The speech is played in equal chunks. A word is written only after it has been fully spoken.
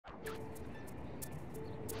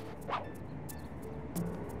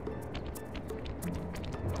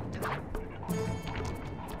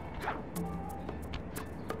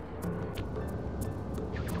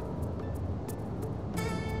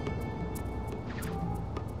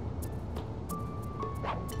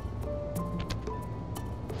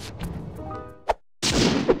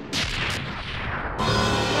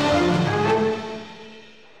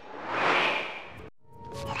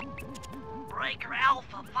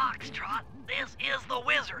Foxtrot, this is the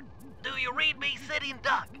Wizard. Do you read me, Sitting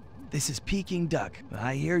Duck? This is Peking Duck.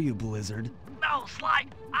 I hear you, Blizzard. No, Sly,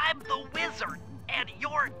 I'm the Wizard, and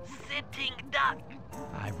you're Sitting Duck.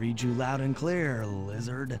 I read you loud and clear,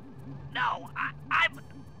 Lizard. No, I'm...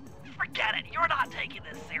 Forget it, you're not taking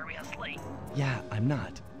this seriously. Yeah, I'm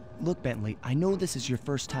not. Look, Bentley, I know this is your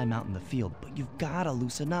first time out in the field, but you've gotta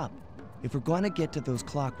loosen up. If we're gonna get to those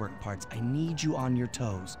clockwork parts, I need you on your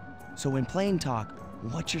toes. So in plain talk,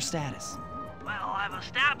 what's your status? Well, I've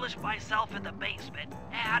established myself in the basement,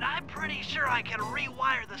 and I'm pretty sure I can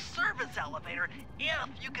rewire the service elevator if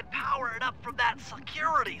you can power it up from that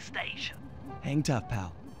security station. Hang tough,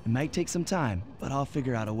 pal. It might take some time, but I'll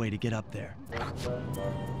figure out a way to get up there.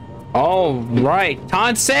 All right,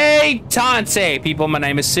 Tansei, people. My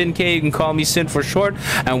name is Sin K. You can call me Sin for short.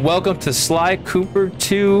 And welcome to Sly Cooper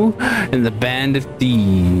 2 in the Band of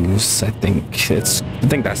Thieves. I think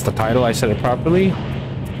that's the title. I said it properly.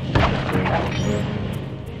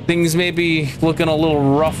 Things may be looking a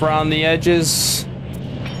little rough around the edges.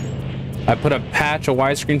 I put a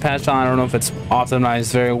widescreen patch on. I don't know if it's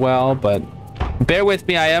optimized very well, but bear with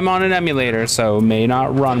me. I am on an emulator, so it may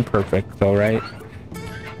not run perfect. All right.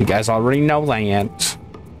 You guys already know that.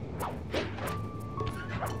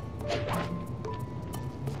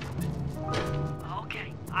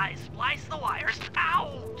 Okay, I spliced the wires.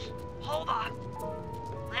 Ouch! Hold on.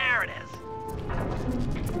 There it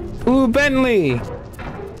is. Ooh, Bentley!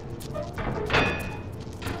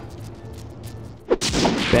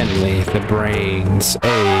 Bentley, the brains.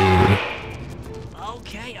 Hey.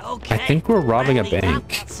 Okay. I think we're robbing a Ready up bank.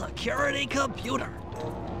 that security computer.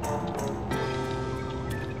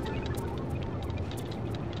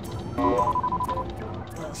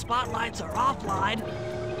 The spotlights are offline.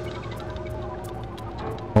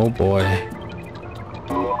 Oh boy.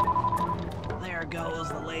 There goes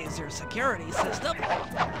the laser security system.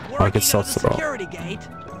 I can still Working on the throw. security gate.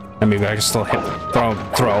 I mean, I can still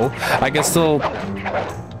throw. I can still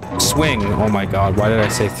swing. Oh my god, why did I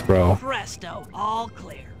say throw? Presto, all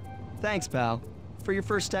clear. Thanks, pal. For your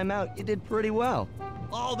first time out, you did pretty well.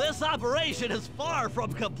 Oh, this operation is far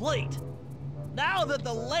from complete. Now that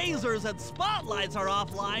the lasers and spotlights are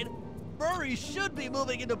offline, Murray should be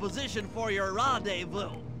moving into position for your rendezvous.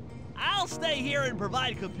 I'll stay here and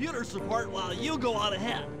provide computer support while you go on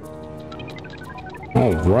ahead.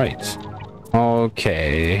 All right.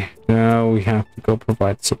 Okay. Now we have to go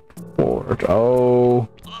provide support. Oh.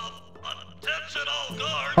 Attention all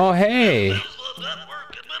guards. Oh, hey. This is the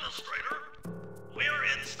network administrator. We're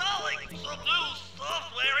installing some new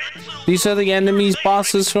software into... These are the enemy's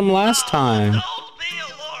bosses from last time. Don't be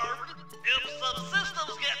alarmed if some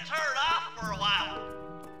systems get turned off for a while.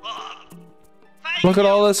 Thank Look at you.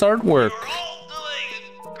 all this artwork. You're all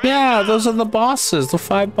doing great Yeah, job. those are the bosses, the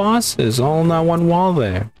 5 bosses, all on that one wall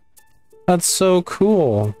there. That's so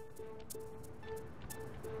cool.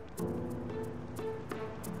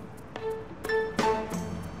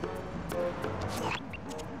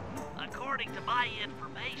 According to my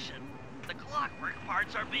information, the clockwork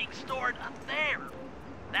parts are being stored up there.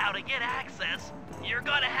 Now to get access, you're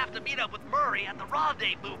gonna have to meet up with Murray at the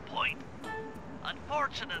rendezvous point.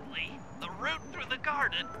 Unfortunately, the route through the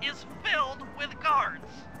garden is filled with guards.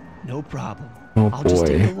 No problem. Oh I'll just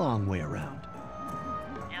take boy. the long way around.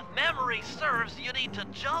 If memory serves, you need to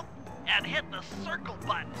jump and hit the circle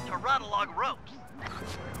button to run along ropes.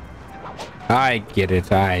 I get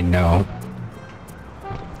it, I know.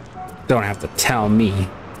 Don't have to tell me.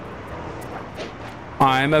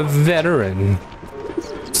 I'm a veteran.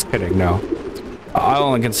 Just kidding, no. I'll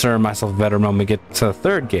only consider myself a veteran when we get to the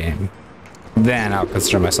 3rd game. Then I'll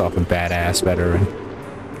consider myself a badass veteran.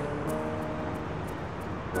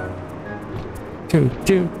 Do.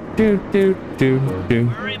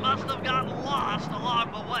 Murray must have gotten lost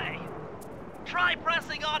along the way. Try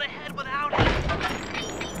pressing on ahead without him.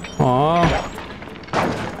 Aw.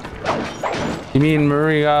 You mean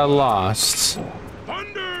Murray got lost?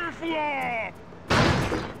 Thunderflop!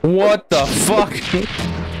 What the fuck?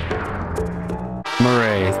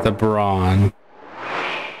 Murray, the brawn.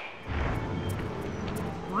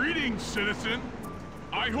 Greetings, citizen.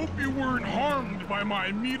 I hope you weren't harmed by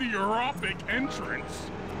my meteoropic entrance.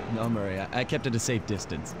 No, Murray, I kept at a safe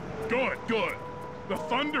distance. Good. The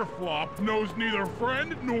Thunderflop knows neither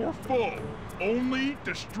friend nor foe, only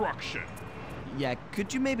destruction. Yeah,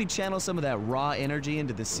 could you maybe channel some of that raw energy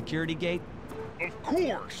into the security gate? Of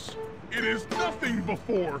course, it is nothing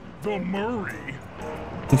before the Murray.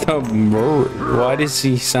 The Murray. Why does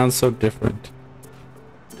he sound so different?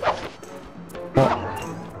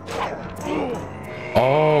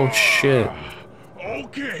 Oh shit.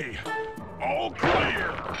 Okay, all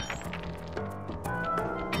clear.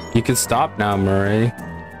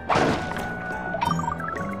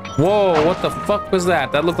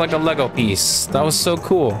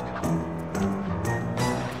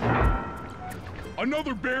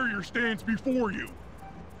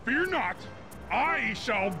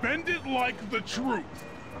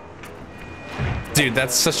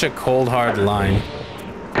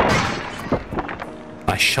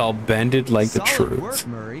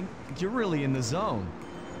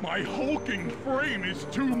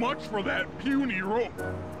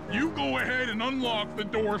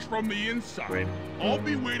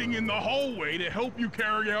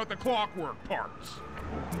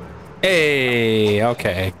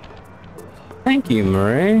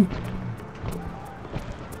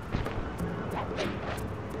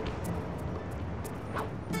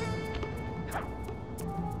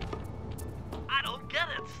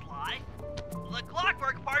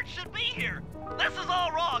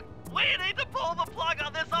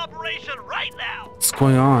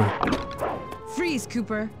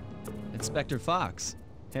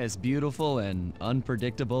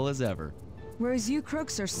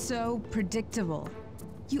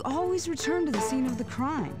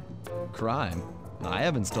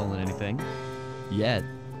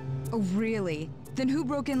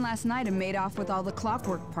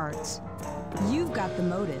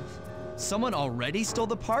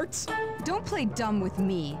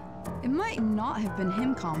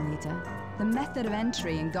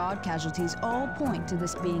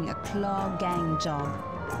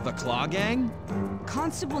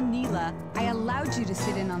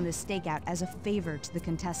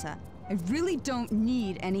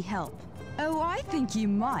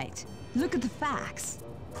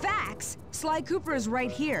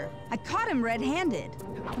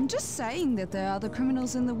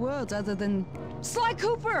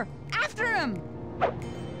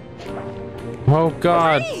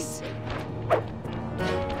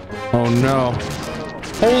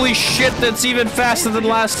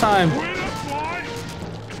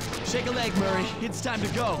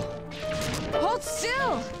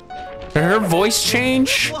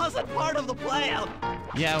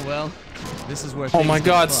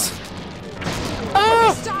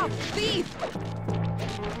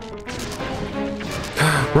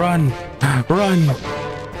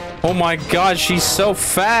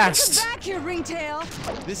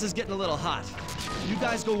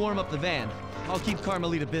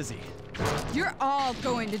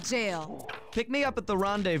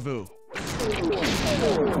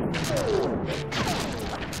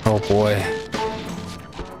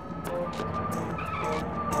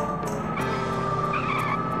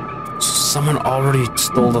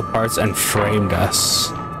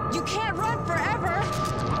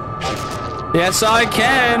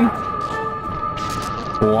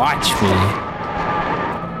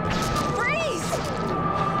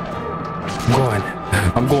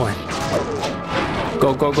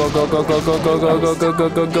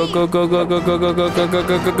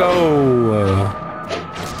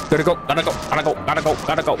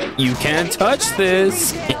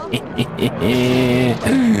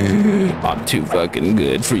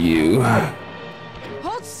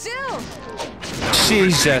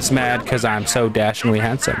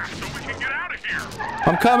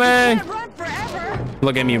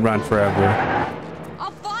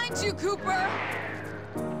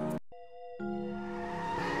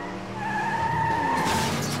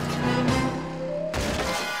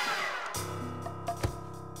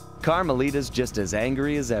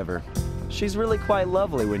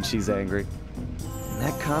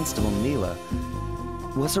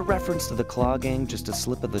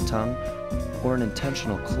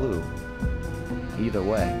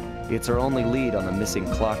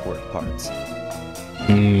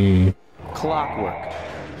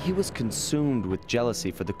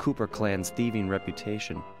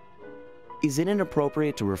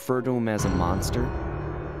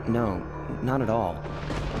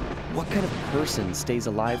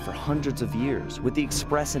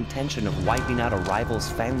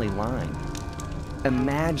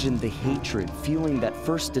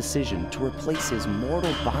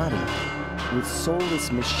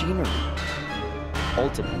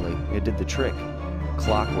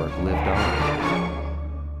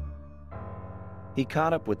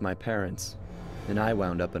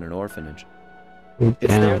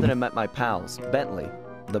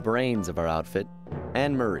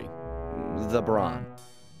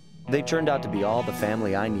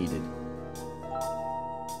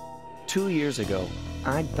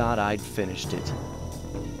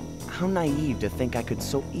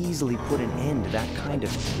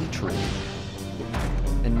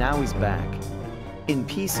 In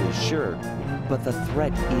pieces, sure, but the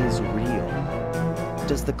threat is real.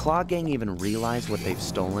 Does the Claw Gang even realize what they've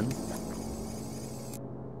stolen?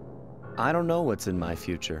 I don't know what's in my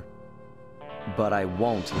future, but I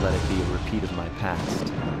won't let it be a repeat of my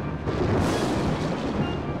past.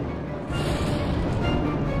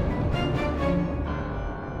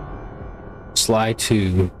 Sly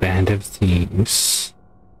 2, Band of Thieves.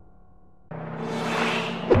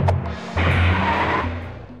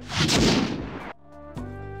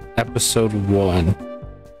 Episode 1.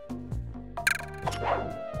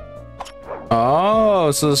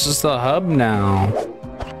 Oh, so this is the hub now.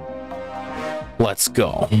 Let's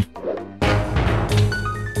go.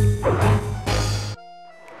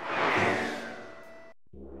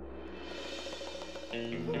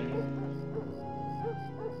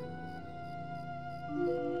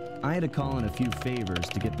 I had to call in a few favors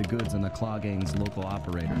to get the goods on the Claw Gang's local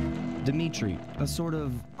operator, Dimitri, a sort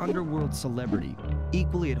of underworld celebrity,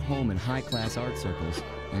 equally at home in high-class art circles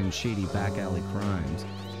and shady back-alley crimes.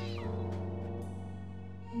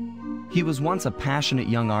 He was once a passionate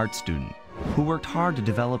young art student who worked hard to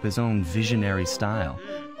develop his own visionary style.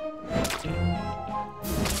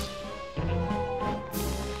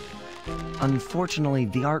 Unfortunately,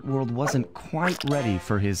 the art world wasn't quite ready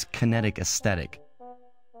for his kinetic aesthetic.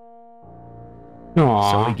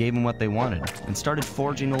 Aww. So he gave them what they wanted and started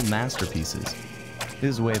forging old masterpieces.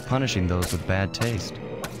 His way of punishing those with bad taste.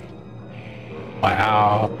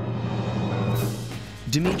 Wow.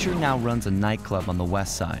 Dimitri now runs a nightclub on the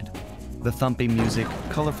west side. The thumping music,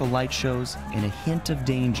 colorful light shows, and a hint of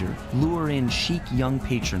danger lure in chic young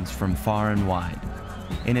patrons from far and wide.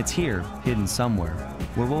 And it's here, hidden somewhere,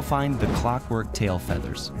 where we'll find the clockwork tail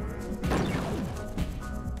feathers.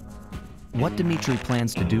 What Dimitri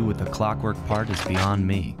plans to do with the clockwork part is beyond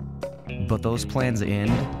me. But those plans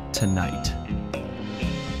end tonight.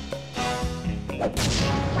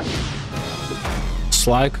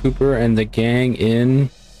 Sly Cooper and the gang in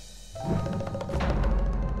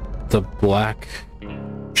the Black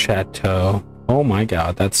Chateau. Oh my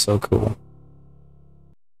god, that's so cool.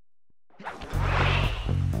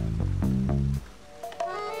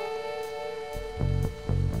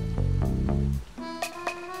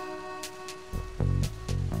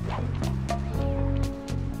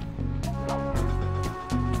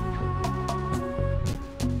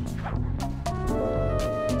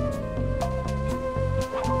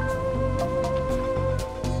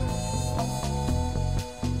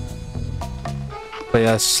 Play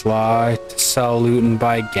as Sly to sell loot and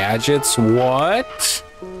buy gadgets. What?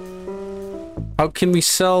 How can we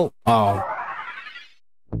sell? Oh.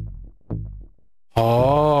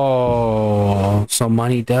 Oh. So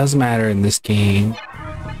money does matter in this game.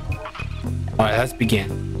 Alright, let's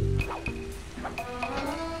begin.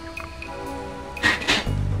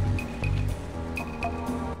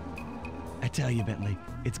 I tell you, Bentley,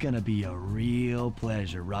 it's gonna be a real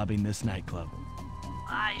pleasure robbing this nightclub.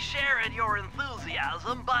 I share in your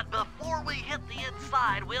enthusiasm, but before we hit the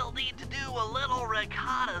inside, we'll need to do a little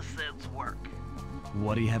reconnaissance work.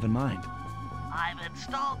 What do you have in mind? I've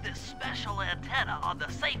installed this special antenna on the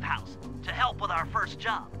safe house to help with our first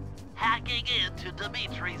job, hacking into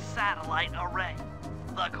Dimitri's satellite array.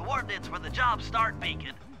 The coordinates for the job start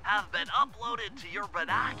beacon have been uploaded to your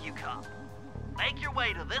binocular. Make your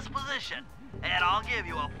way to this position, and I'll give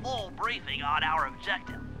you a full briefing on our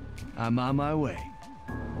objective. I'm on my way.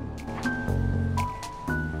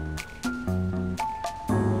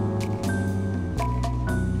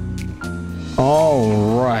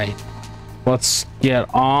 All right, let's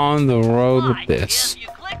get on the road with this. If you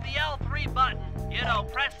click the L3 button,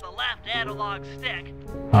 press the left analog stick.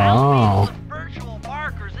 Oh. Put virtual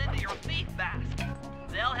markers into your thief mask.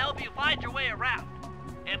 They'll help you find your way around.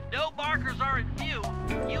 If no markers are in view,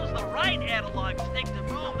 use the right analog stick to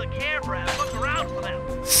move the camera and look around for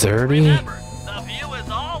them. 30? Remember, the view is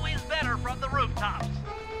always better from the rooftops.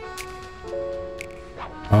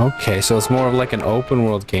 Okay, so it's more of like an open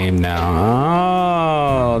world game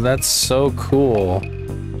now. Oh, that's so cool.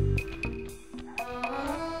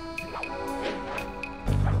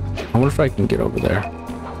 I wonder if I can get over there.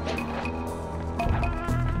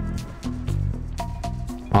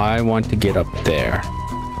 I want to get up there.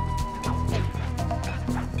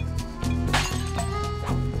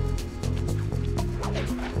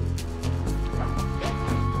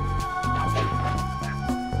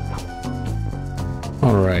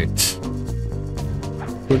 All right.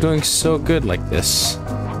 We're doing so good like this.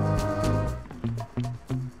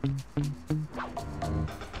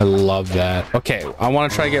 I love that. Okay, I want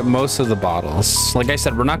to try to get most of the bottles. Like I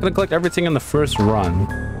said, we're not going to collect everything in the first run.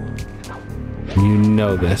 You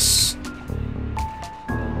know this.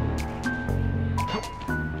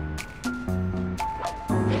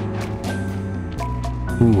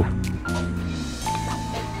 Ooh.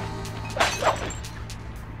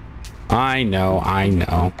 I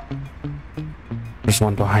know. There's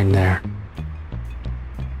one behind there.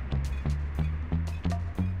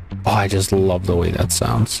 Oh, I just love the way that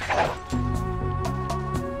sounds.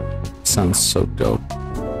 Sounds so dope.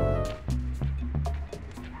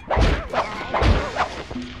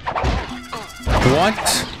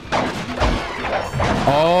 What?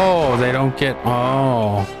 Oh, they don't get...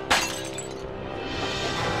 Oh.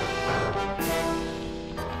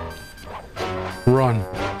 Run.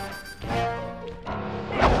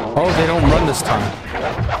 Oh, they don't run this time.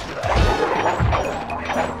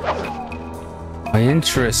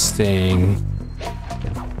 Interesting.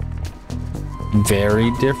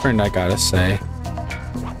 Very different, I gotta say.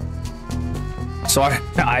 So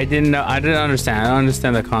I didn't understand. I don't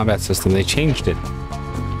understand the combat system. They changed it,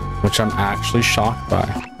 which I'm actually shocked by.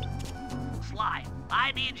 Sly,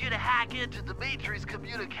 I need you to hack into Dimitri's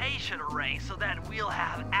communication array so that we'll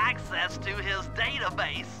have access to his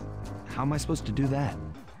database. How am I supposed to do that?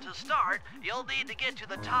 To start, you'll need to get to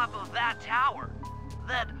the top of that tower.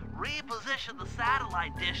 Then reposition the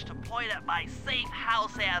satellite dish to point at my safe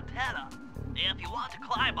house antenna. If you want to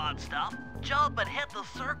climb on stuff, jump and hit the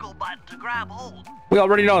circle button to grab hold. We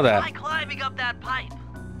already know that. Try climbing up that pipe.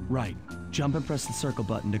 Right. Jump and press the circle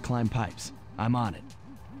button to climb pipes. I'm on it.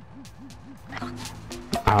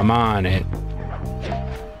 I'm on it.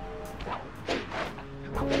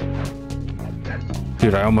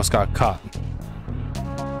 Dude, I almost got caught.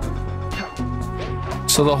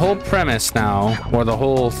 So the whole premise now, or the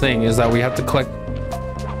whole thing, is that we have to collect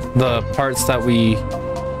the parts that we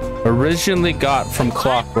originally got from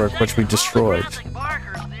Clockwork, which we destroyed.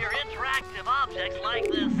 Markers near interactive objects like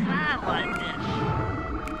this satellite dish.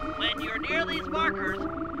 When you're near these markers,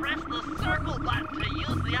 press the circle button to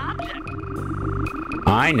use the object.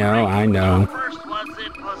 I know. The first one's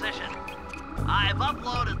in position. I've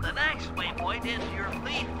uploaded the next waypoint into your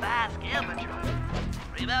Thief Mask imager.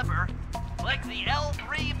 Remember, click the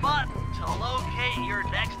L3 button to locate your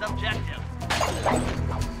next objective.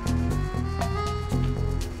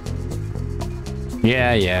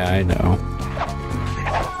 Yeah, I know.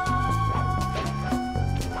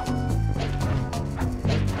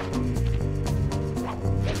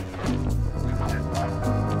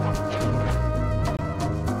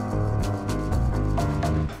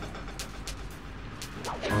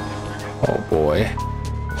 Oh boy.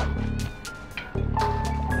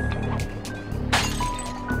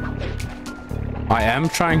 I am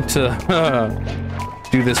trying to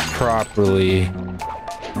do this properly.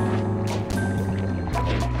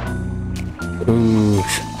 Ooh.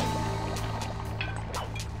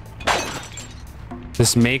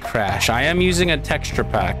 This may crash. I am using a texture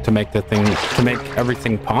pack to make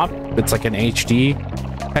everything pop. It's like an HD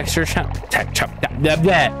texture texture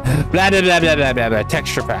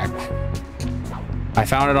pack. I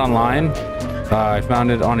found it online. I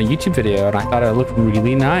found it on a YouTube video and I thought it looked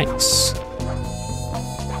really nice.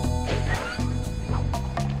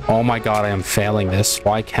 Oh my god, I am failing this.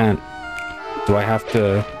 Why can't... Do I have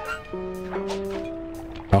to...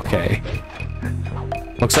 Okay.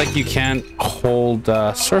 Looks like you can't hold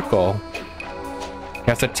circle. You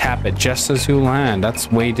have to tap it just as you land. That's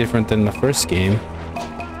way different than the first game.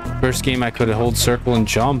 First game I could hold circle and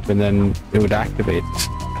jump and then it would activate.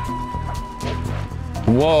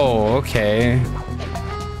 Whoa, okay.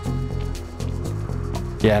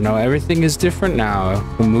 Yeah, no, everything is different now.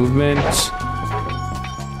 The movement...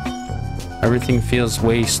 Everything feels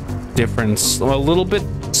way different. A little bit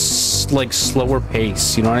like slower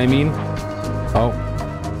pace, you know what I mean? Oh.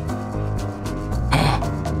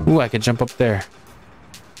 Ooh, I could jump up there.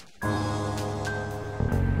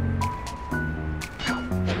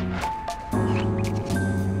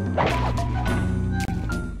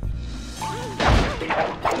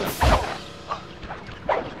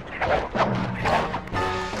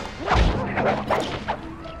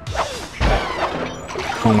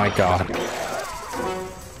 Oh my god.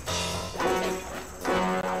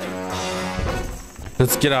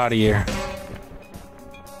 Let's get out of here.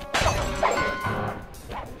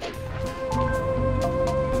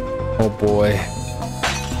 Oh boy.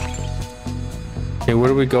 Okay, where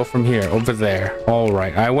do we go from here? Over there. All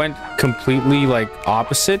right. I went completely like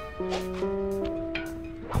opposite.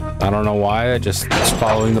 I don't know why. I just was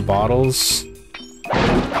following the bottles.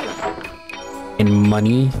 And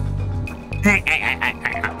money.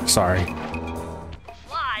 Sorry.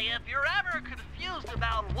 Sly, if you're ever confused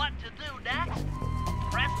about what to do next,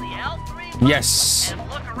 press the L3 button Yes. and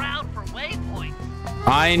look around for waypoints.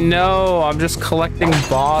 I know. I'm just collecting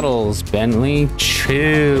bottles. Bentley,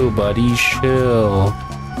 chill, buddy, chill.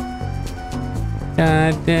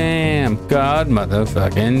 God damn. God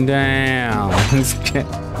motherfucking damn. This kid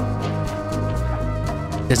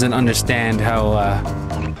doesn't understand how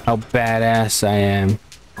badass I am.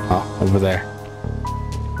 Oh, over there.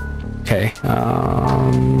 Okay.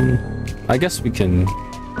 I guess we can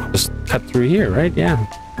just cut through here, right? Yeah.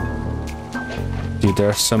 Dude, there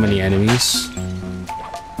are so many enemies.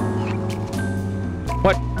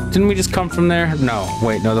 What? Didn't we just come from there? No.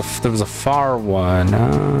 Wait, no, there was a far one.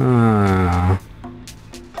 Ah.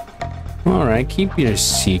 Alright, keep your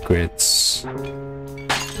secrets.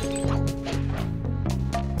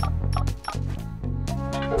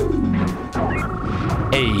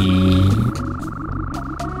 Hey.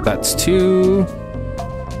 That's 2.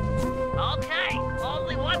 Okay,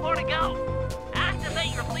 only one more to go.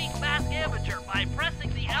 Activate your Fleek Mask Imager by pressing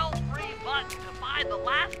the L3 button to find the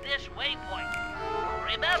last dish waypoint.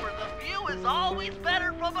 Remember, the view is always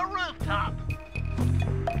better from a rooftop.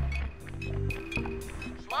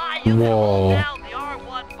 Sly, you can hold down the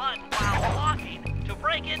R1 button while walking to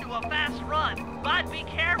break into a fast run, but be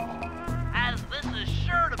careful, as this is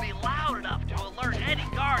sure to be loud enough to alert any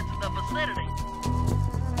guards in the vicinity.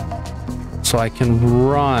 So I can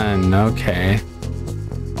run, okay.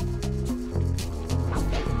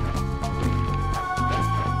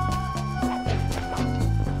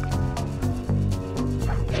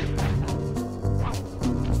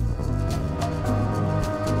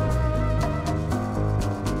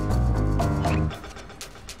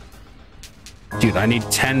 Dude, I need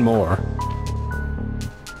 10 more.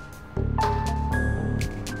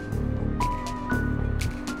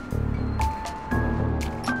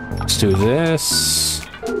 Let's do this.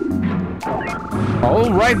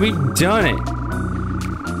 All right, we've done it.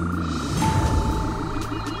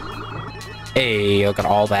 Hey, look at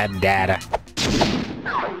all that data.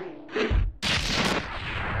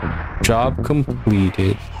 Job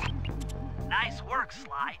completed. Nice work,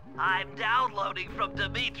 Sly. I'm downloading from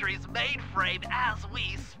Dimitri's mainframe as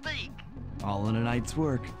we speak. All in a night's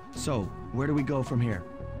work. So, where do we go from here?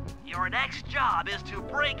 Your next job is to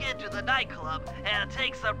break into the nightclub and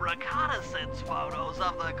take some reconnaissance photos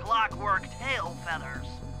of the clockwork tail feathers.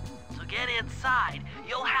 To get inside,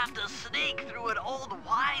 you'll have to sneak through an old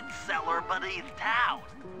wine cellar beneath town.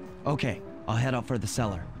 Okay, I'll head out for the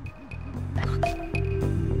cellar.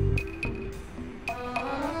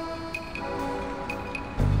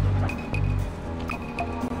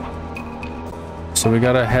 So we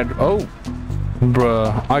gotta head. Oh,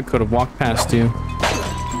 bruh, I could have walked past you.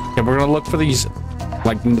 Okay, we're gonna look for these,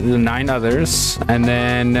 like the 9 others, and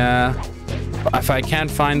then if I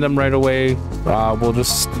can't find them right away, we'll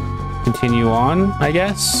just continue on, I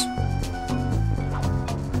guess.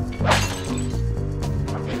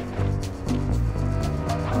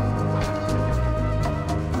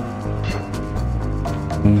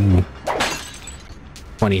 Ooh.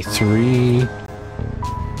 23.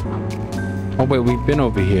 Oh wait, we've been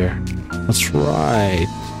over here. That's right.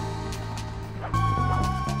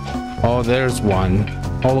 Oh, there's one.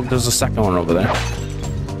 Oh, look, there's a second one over there.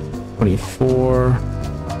 24.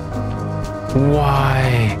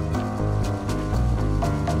 Why?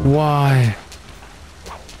 Why?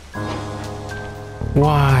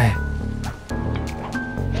 Why?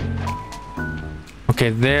 Okay,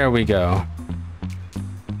 there we go.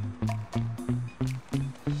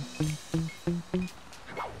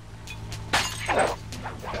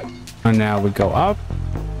 And now we go up.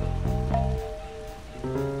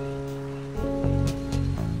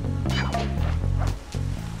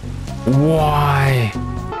 Why?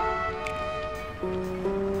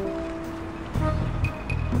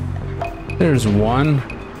 There's one.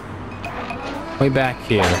 Way back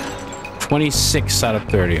here. 26 out of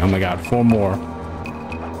 30. Oh my god, 4 more.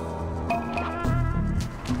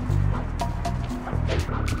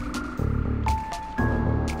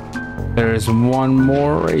 There's one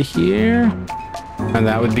more right here. And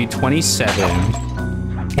that would be 27.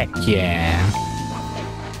 Heck yeah.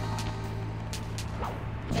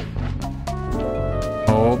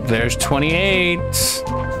 Oh, there's 28.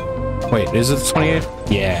 Wait, is it 28?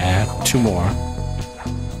 Yeah, 2 more.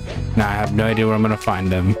 Now I have no idea where I'm gonna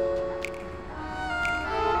find them.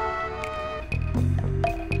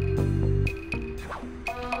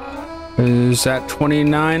 Is that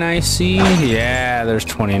 29 I see? Yeah, there's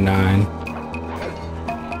 29.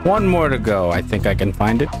 1 more to go. I think I can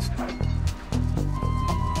find it.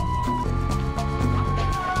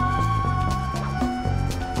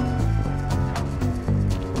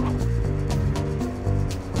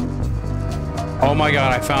 Oh my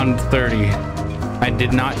god, I found 30. I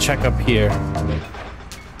did not check up here.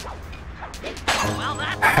 Well,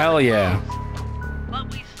 that's Hell yeah.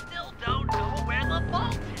 but we still don't know where the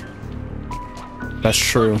vault is. That's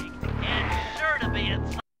true. It's sure to be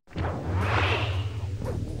inside.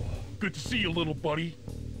 Good to see you, little buddy.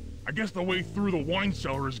 I guess the way through the wine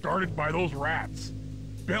cellar is guarded by those rats.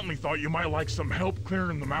 Bentley thought you might like some help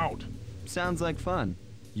clearing them out. Sounds like fun.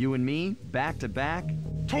 You and me, back to back?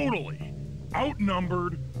 Totally.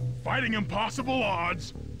 Outnumbered, fighting impossible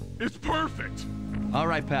odds. It's perfect. All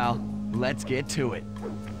right, pal. Let's get to it.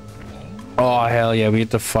 Oh, hell yeah, we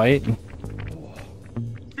get to fight.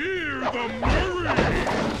 Fear the Murray!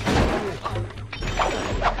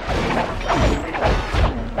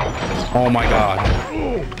 Oh my god.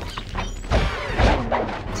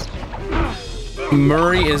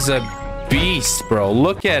 Murray is a beast, bro.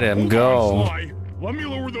 Look at him go. Sly, let me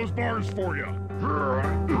lower those bars for you.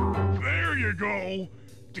 There you go.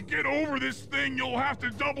 To get over this thing, you'll have to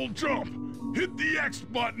double jump. Hit the X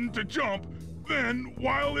button to jump, then,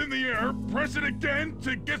 while in the air, press it again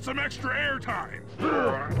to get some extra air time.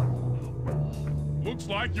 Looks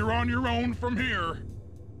like you're on your own from here.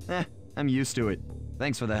 I'm used to it.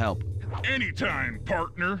 Thanks for the help. Anytime,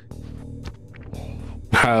 partner.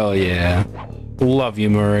 Hell yeah. Love you,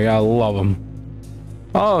 Murray. I love him.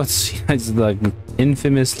 Oh, it's the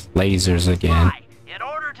infamous lasers again. Right. In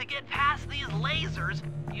order to get past these lasers,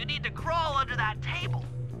 you need to crawl under that table.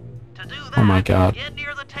 To do that, Oh my god. get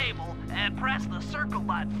near the table and press the circle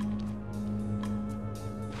button.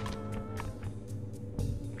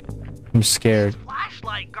 I'm scared.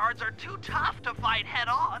 Flashlight guards are too tough to fight head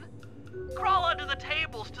on. Crawl under the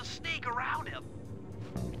tables to sneak around him.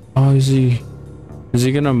 Oh, is he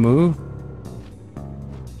gonna move?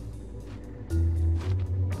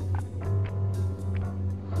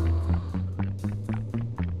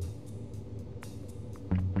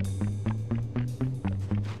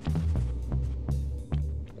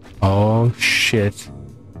 Oh shit.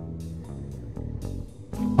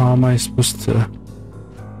 How am I supposed to?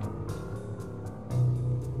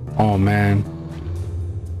 Oh man.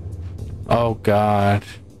 Oh god.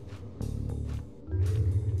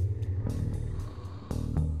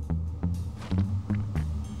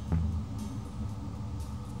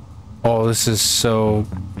 Oh, this is so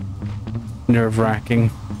nerve-wracking.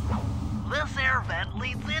 This air vent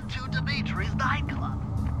leads into Dimitri's nightclub.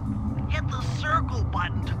 Hit the circle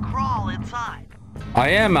button to crawl inside.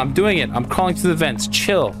 I'm doing it. I'm crawling through the vents.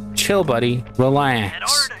 Chill, buddy. In Relax.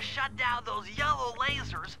 order to shut down those yellow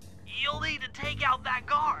lasers, you'll need to take out that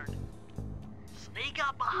guard. Sneak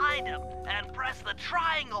up behind him and press the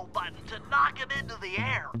triangle button to knock him into the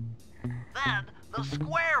air. Then the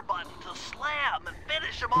square button to slam and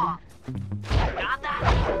finish him off. Got that?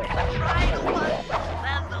 The triangle button,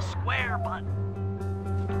 then the square button.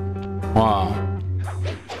 Wow.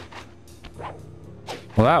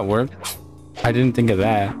 Well, that worked. I didn't think of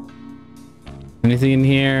that. Anything in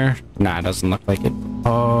here? Nah, it doesn't look like it.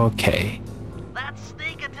 Okay. That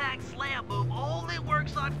sneak attack slam move only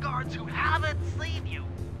works on guards who haven't seen you.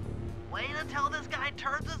 Wait until this guy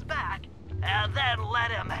turns his back, and then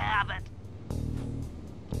let him have it.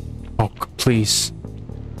 Oh, please.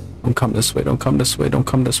 Don't come this way. Don't come this way. Don't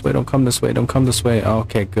come this way. Don't come this way. Don't come this way.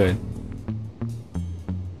 Okay, good.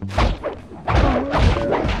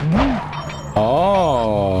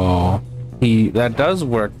 Oh. That does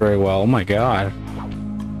work very well. Oh my god.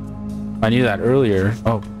 I knew that earlier.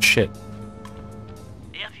 Oh, shit.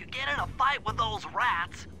 If you get in a fight with those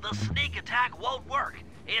rats, the sneak attack won't work.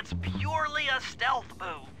 It's purely a stealth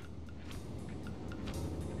move.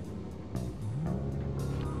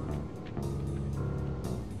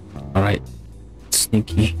 Alright.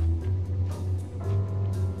 Sneaky.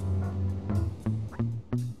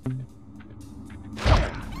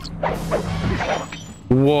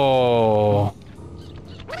 Whoa.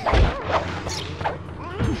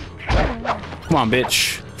 Come on,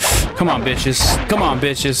 bitch. Come on, bitches. Come on,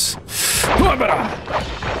 bitches.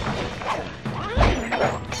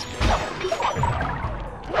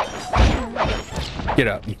 Get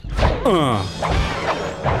up.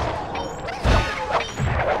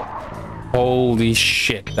 Holy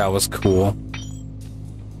shit, that was cool.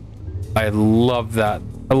 I love that.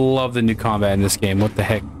 I love the new combat in this game. What the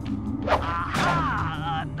heck?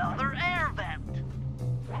 Aha! Another air vent.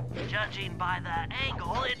 Judging by the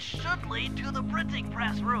angle, it should lead to the printing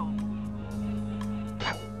press room.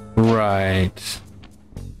 Right.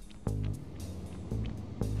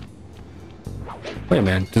 Wait a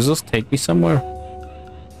minute. Does this take me somewhere?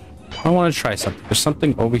 I want to try something. There's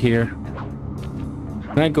something over here.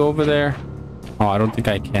 Can I go over there? Oh, I don't think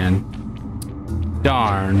I can.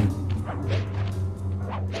 Darn.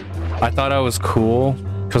 I thought I was cool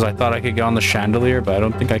because I thought I could get on the chandelier, but I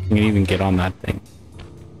don't think I can even get on that thing.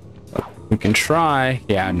 But we can try.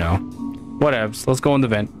 Yeah, no. Whatevs. Let's go in the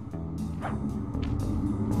vent.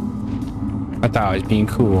 I thought I was being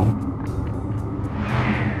cool.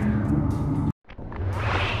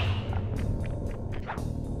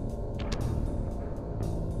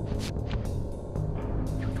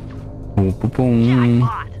 Boom, boom, boom.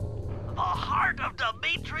 Jackpot! The heart of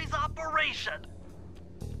Dimitri's operation.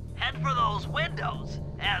 Head for those windows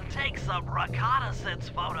and take some reconnaissance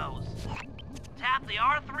photos. Tap the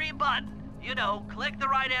R3 button, you know, click the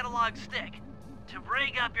right analog stick, to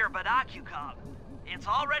bring up your binocucom. It's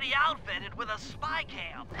already outfitted with a spy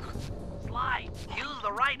cam. Sly, use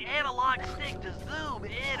the right analog stick to zoom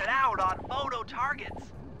in and out on photo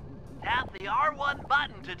targets. Tap the R1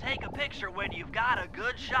 button to take a picture when you've got a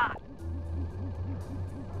good shot.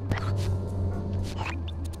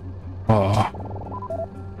 Oh.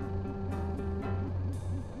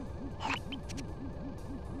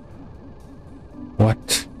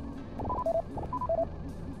 What?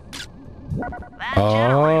 That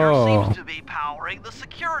generator seems to be powering the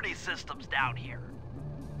security systems down here.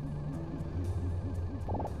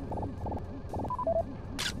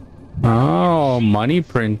 Oh, money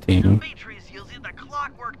printing. Dimitri's using the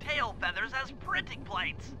clockwork tail feathers as printing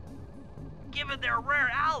plates. Given their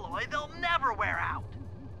rare alloy, they'll never wear out.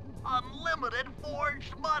 Unlimited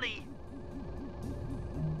forged money.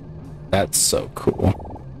 That's so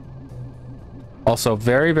cool. Also,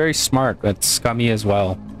 very, very smart, but scummy as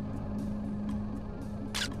well.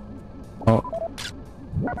 Oh.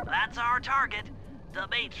 That's our target.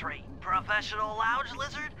 Dimitri, professional lounge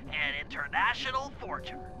lizard and international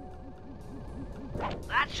forger.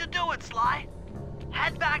 That should do it, Sly.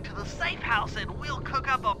 Head back to the safe house and we'll cook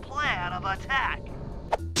up a plan of attack.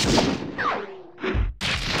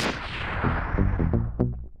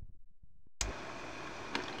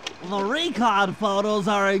 The recon photos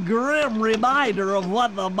are a grim reminder of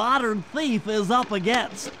what the modern thief is up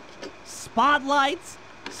against. Spotlights,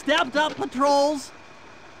 stepped-up patrols.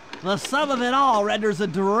 The sum of it all renders a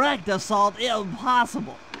direct assault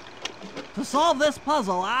impossible. To solve this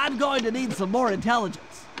puzzle, I'm going to need some more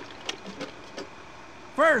intelligence.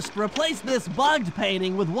 First, replace this bugged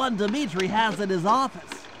painting with one Dimitri has in his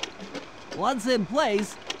office. Once in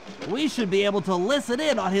place, we should be able to listen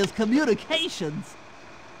in on his communications.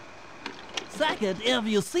 Second, if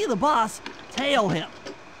you see the boss, tail him.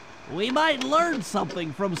 We might learn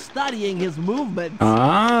something from studying his movements.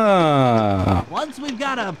 Ah. Once we've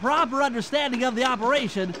got a proper understanding of the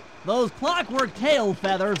operation, those clockwork tail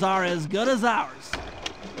feathers are as good as ours.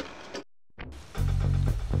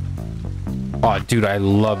 Oh, dude, I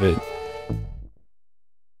love it.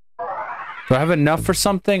 Do I have enough for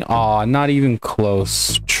something? Aw, not even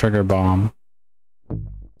close. Trigger bomb.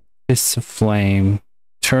 Fists of flame.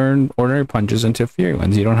 Turn ordinary punches into fury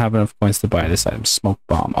ones. You don't have enough points to buy this item. Smoke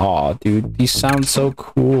bomb. Aw, dude, these sound so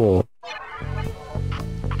cool.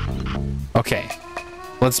 Okay,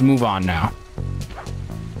 let's move on now.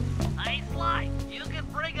 Hey, Sly, you can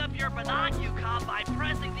bring up your binocucom by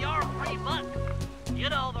pressing the R3 button. You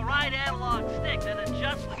know, the right analog stick that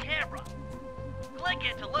adjusts the camera. Click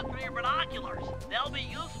it to look for your binoculars. They'll be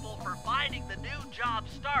useful for finding the new job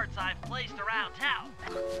starts I've placed around town.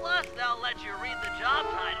 Plus, they'll let you read the job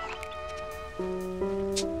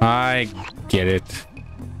title. I get it.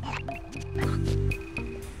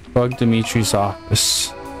 Bug Dimitri's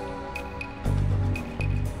office.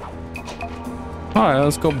 Alright,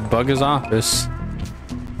 let's go bug his office.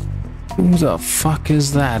 Who the fuck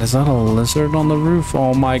is that? Is that a lizard on the roof?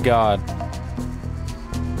 Oh my god.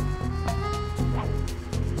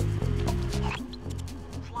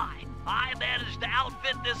 Sly, I managed to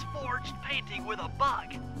outfit this forged painting with a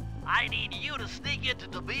bug. I need you to sneak into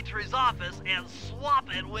Dimitri's office and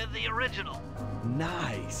swap it with the original.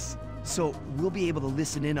 Nice. So we'll be able to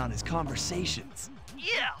listen in on his conversations.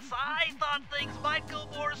 Yes, I thought things might go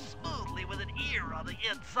more smoothly with an ear on the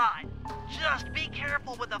inside. Just be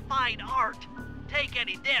careful with the fine art. Take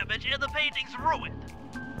any damage and the painting's ruined.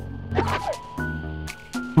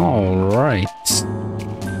 All right.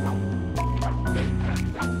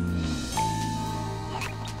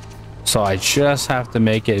 So I just have to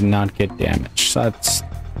make it and not get damaged. That's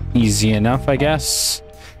easy enough, I guess.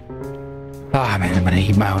 Ah, man, I'm gonna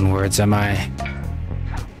eat my own words, am I?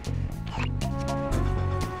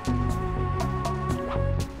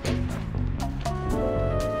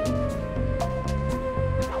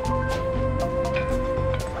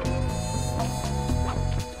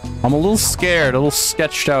 I'm a little scared, a little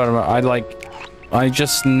sketched out. I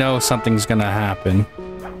just know something's gonna happen.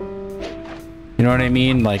 You know what I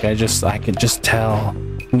mean? Like, I can just tell.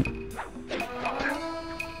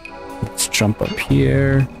 Let's jump up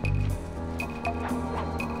here.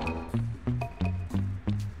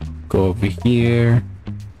 Go over here.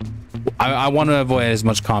 I want to avoid as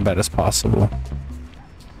much combat as possible.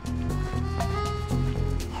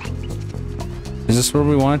 Is this where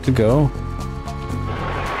we want it to go?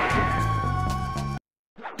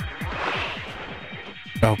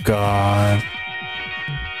 Oh God.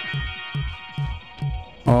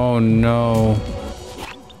 Oh no.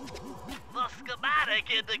 The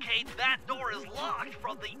schematic indicates that door is locked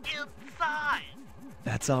from the inside.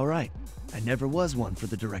 That's all right. I never was one for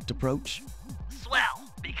the direct approach.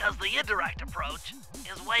 Swell, because the indirect approach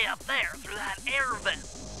is way up there through that air vent.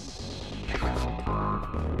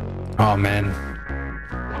 Oh man.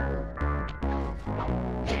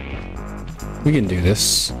 We can do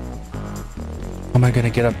this. How am I gonna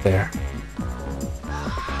get up there?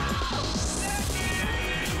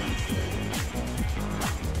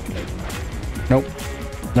 Nope.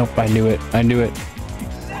 Nope, I knew it. I knew it.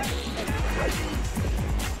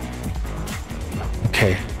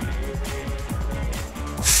 Okay.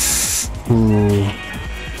 Ooh.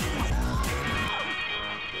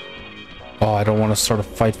 Oh, I don't want to start a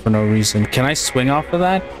fight for no reason. Can I swing off of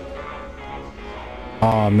that?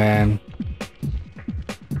 Oh, man.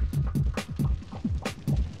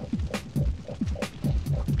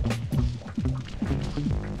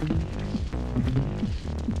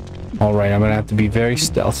 All right, I'm gonna have to be very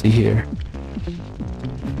stealthy here.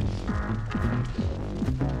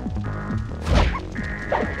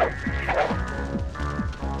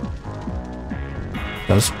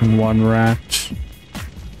 That's one rat.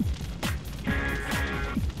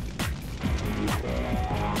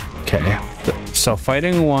 Okay, so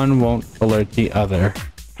fighting one won't alert the other.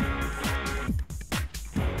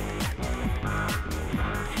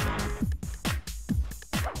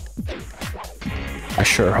 I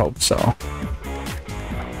sure hope so.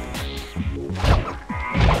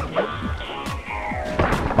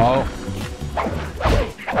 Oh.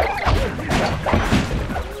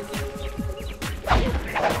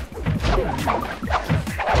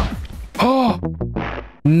 Oh!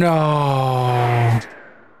 No!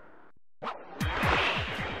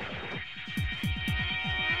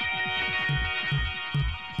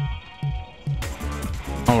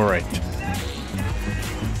 All right.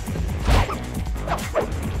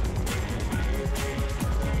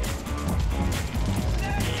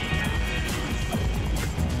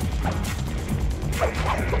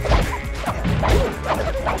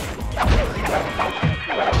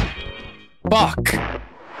 Fuck!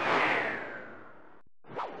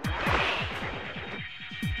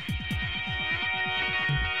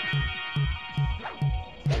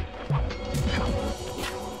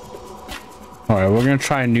 Alright, we're gonna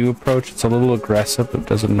try a new approach. It's a little aggressive, but it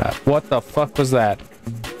doesn't matter. What the fuck was that?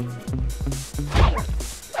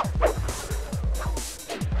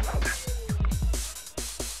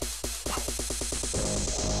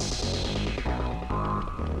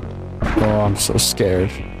 Oh, I'm so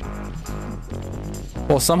scared.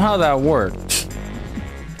 Well, somehow that worked.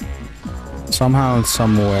 Somehow in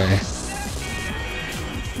some way.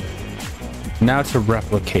 Now to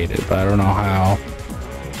replicate it, but I don't know how.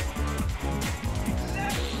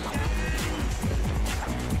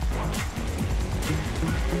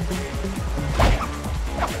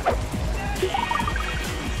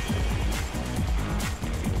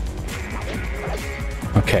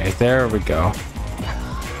 Okay, there we go.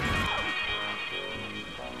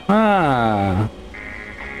 Ah.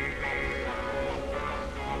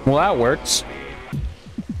 Well, that works.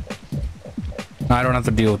 I don't have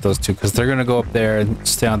to deal with those two because they're gonna go up there and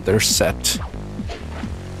stay on their set.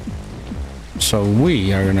 So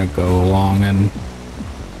we are gonna go along and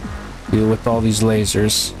deal with all these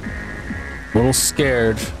lasers. A little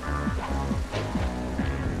scared.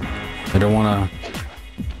 I don't want to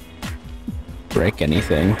break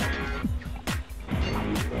anything.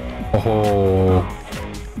 Oh.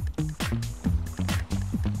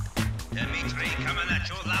 Dimitri, coming at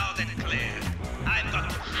you loud and clear. I've got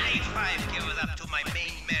to high five give it up to my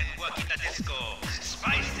main men working the disco.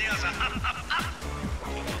 Spice sales are up, up, up.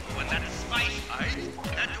 When that spice,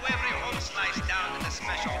 that to every home slice down in the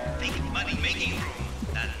special big money making room.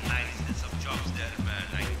 That niceness of jobs there, man,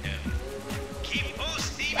 I know. Keep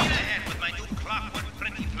post steaming ahead with my new clockwork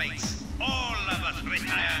printing plates. All of us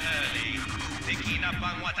retire early. Picking up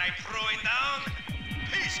on what I'm throwing down.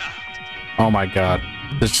 Peace out. Oh my god.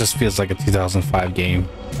 This just feels like a 2005 game.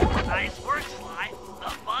 Nice work, Sly.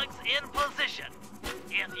 The bug's in position.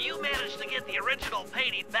 If you manage to get the original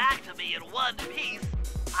painting back to me in one piece,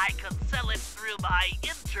 I can sell it through my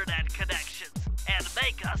internet connections and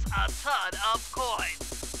make us a ton of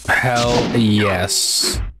coins. Hell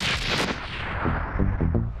yes.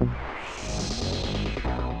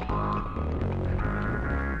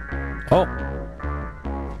 Oh.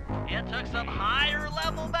 It took took some higher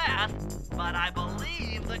level math, but I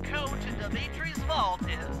believe the code to Dimitri's vault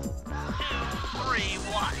is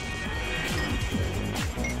 231.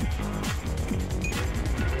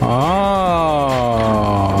 Oh,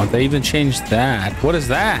 they even changed that. What is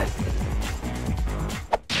that?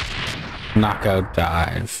 Knockout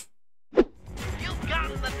dive. You've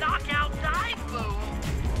gotten the knockout dive move.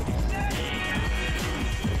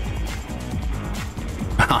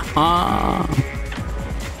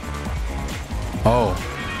 Oh,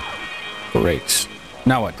 great.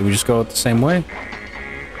 Now what? Do we just go the same way?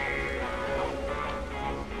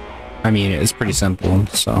 I mean, it's pretty simple,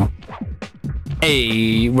 so.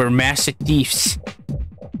 Hey, we're master thieves.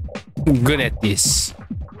 Good at this.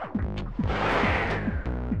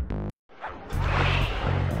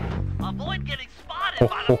 Avoid getting spotted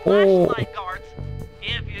by the flashlight guards.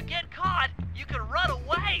 If you get caught, you can run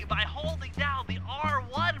away by holding down the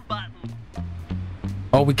R1 button.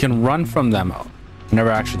 Oh, we can run from them. I never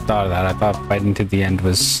actually thought of that. I thought fighting to the end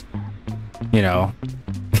was, you know,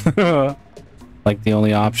 like the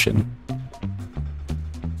only option.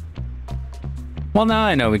 Well, now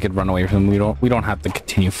I know we could run away from them. We don't have to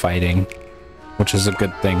continue fighting, which is a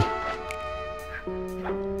good thing.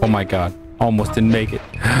 Oh my god. Almost didn't make it.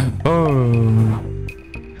 Oh.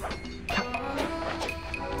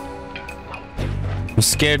 I'm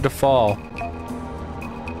scared to fall.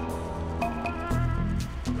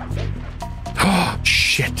 Oh,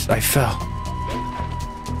 shit. I fell.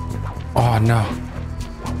 Oh, no.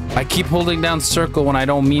 I keep holding down circle when I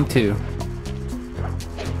don't mean to.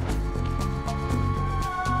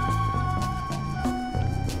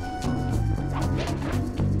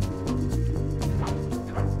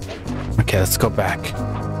 Okay, let's go back.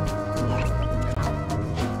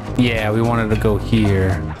 Yeah, we wanted to go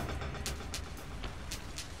here.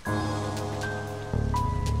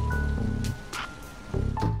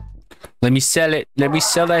 Let me sell it. Let me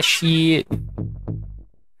sell that shit.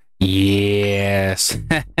 Yes.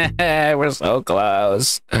 We're so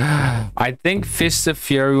close. I think Fist of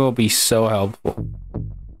Fury will be so helpful.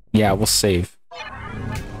 Yeah, we'll save.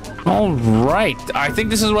 All right. I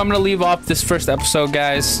think this is where I'm going to leave off this first episode,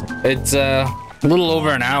 guys. It's a little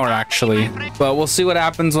over an hour, actually. But we'll see what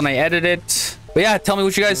happens when I edit it. But yeah, tell me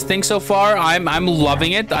what you guys think so far. I'm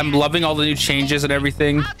loving it. I'm loving all the new changes and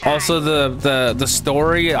everything. Also the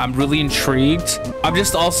story, I'm really intrigued. I'm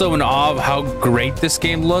just also in awe of how great this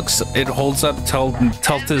game looks. It holds up till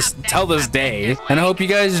this day. And I hope you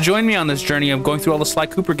guys join me on this journey of going through all the Sly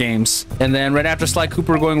Cooper games. And then right after Sly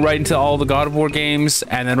Cooper, we're going right into all the God of War games.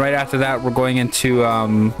 And then right after that, we're going into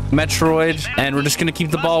Metroid. And we're just gonna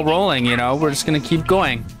keep the ball rolling, you know? We're just gonna keep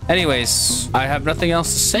going. Anyways, I have nothing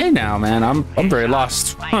else to say now, man. I'm very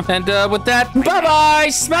lost. And with that, bye-bye!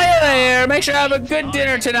 Smile there! Make sure to have a good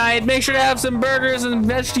dinner tonight. Make sure to have some burgers and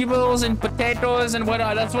vegetables and potatoes and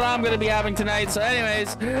whatnot. That's what I'm gonna be having tonight. So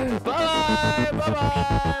anyways, bye-bye!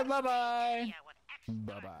 Bye-bye! Bye-bye!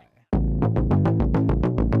 Bye-bye!